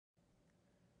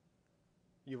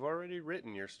You've already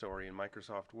written your story in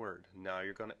Microsoft Word. Now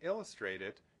you're going to illustrate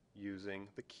it using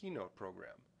the Keynote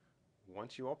program.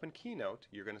 Once you open Keynote,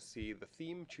 you're going to see the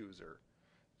theme chooser.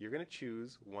 You're going to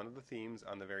choose one of the themes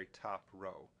on the very top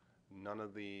row, none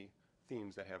of the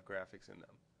themes that have graphics in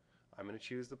them. I'm going to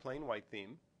choose the plain white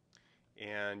theme,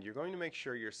 and you're going to make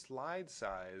sure your slide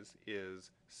size is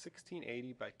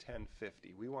 1680 by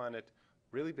 1050. We want it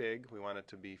really big. We want it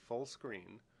to be full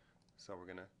screen. So we're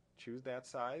going to choose that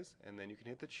size, and then you can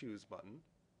hit the choose button.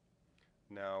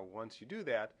 Now once you do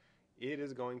that, it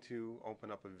is going to open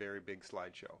up a very big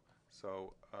slideshow.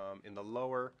 So in the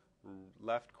lower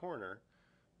left corner,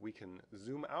 we can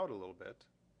zoom out a little bit,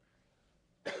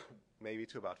 maybe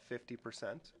to about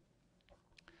 50%,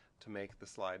 to make the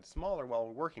slide smaller while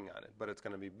we're working on it, but it's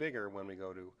going to be bigger when we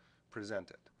go to present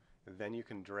it. Then you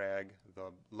can drag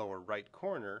the lower right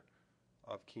corner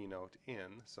of Keynote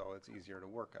in so it's easier to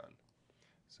work on.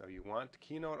 So you want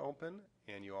Keynote open,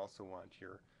 and you also want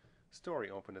your story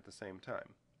open at the same time.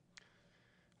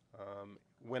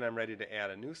 When I'm ready to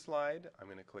add a new slide, I'm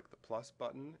going to click the plus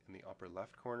button in the upper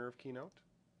left corner of Keynote.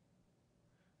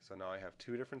 So now I have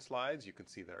two different slides. You can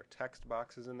see there are text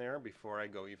boxes in there. Before I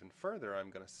go even further, I'm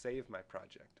going to save my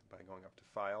project by going up to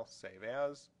File, Save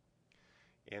As.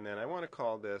 And then I want to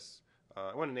call this,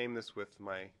 I want to name this with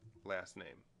my last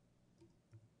name.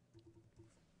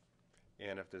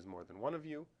 And if there's more than one of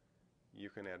you, you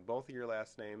can add both of your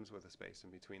last names with a space in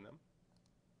between them.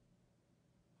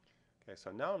 Okay,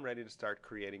 so now I'm ready to start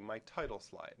creating my title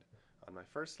slide. On my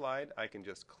first slide, I can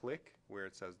just click where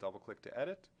it says double click to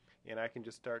edit, and I can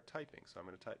just start typing. So I'm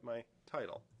going to type my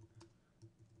title.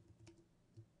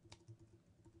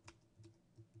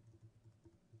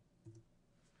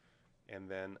 And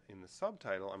then in the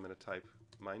subtitle, I'm going to type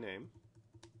my name.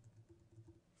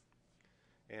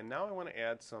 And now I want to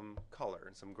add some color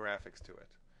and some graphics to it.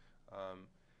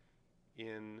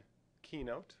 In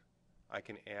Keynote, I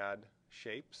can add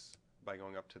shapes by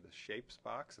going up to the Shapes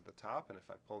box at the top, and if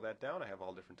I pull that down, I have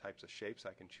all different types of shapes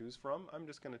I can choose from. I'm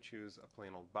just going to choose a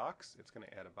plain old box. It's going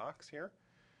to add a box here.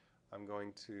 I'm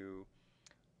going to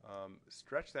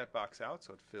stretch that box out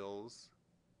so it fills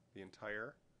the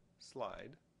entire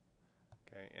slide.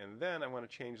 Okay, and then I want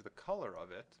to change the color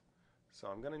of it. So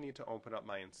I'm going to need to open up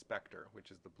my inspector,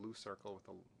 which is the blue circle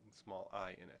with a small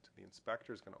I in it. The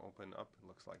inspector is going to open up, it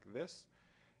looks like this.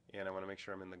 And I want to make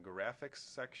sure I'm in the graphics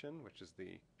section, which is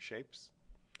the shapes.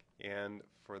 And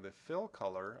for the fill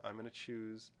color, I'm going to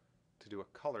choose to do a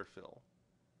color fill.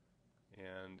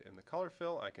 And in the color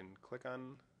fill, I can click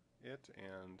on it,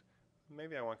 and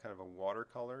maybe I want kind of a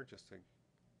watercolor just to,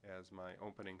 as my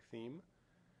opening theme.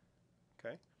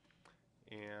 Okay.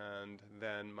 And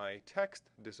then my text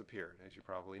disappeared, as you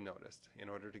probably noticed. In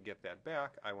order to get that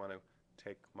back, I want to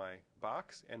take my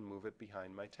box and move it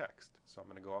behind my text. So I'm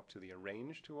going to go up to the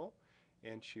Arrange tool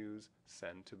and choose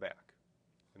Send to Back.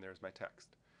 And there's my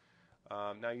text.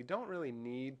 Now you don't really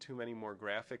need too many more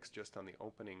graphics just on the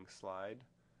opening slide,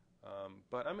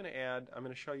 but I'm going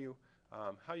to show you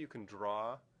how you can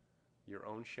draw your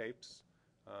own shapes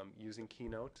using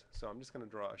Keynote. So I'm just going to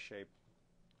draw a shape,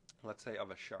 let's say of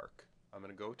a shark. I'm going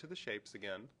to go to the shapes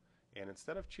again, and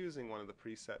instead of choosing one of the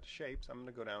preset shapes, I'm going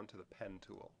to go down to the pen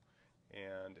tool.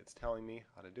 And it's telling me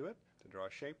how to do it. To draw a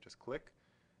shape, just click,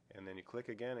 and then you click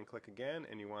again,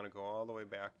 and you want to go all the way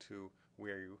back to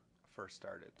where you first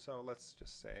started. So let's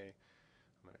just say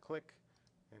I'm going to click,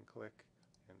 and click,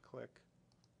 and click,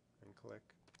 and click,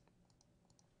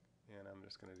 and I'm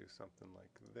just going to do something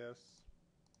like this.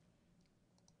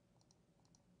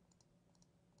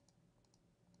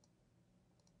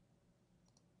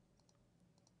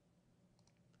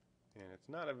 And it's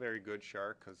not a very good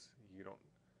shark because you don't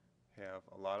have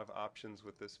a lot of options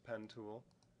with this pen tool,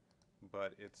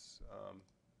 but it's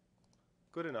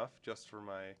good enough just for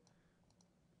my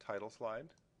title slide.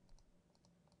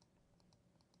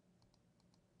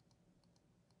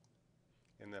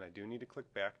 And then I do need to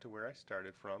click back to where I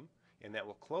started from, and that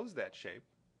will close that shape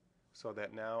so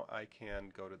that now I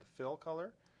can go to the fill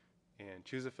color and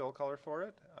choose a fill color for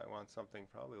it. I want something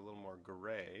probably a little more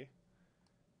gray.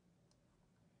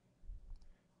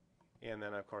 And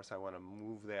then of course I want to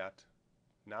move that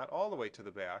not all the way to the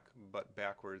back, but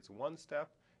backwards one step,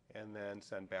 and then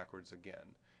send backwards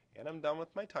again. And I'm done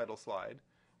with my title slide,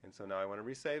 and so now I want to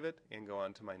resave it and go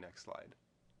on to my next slide.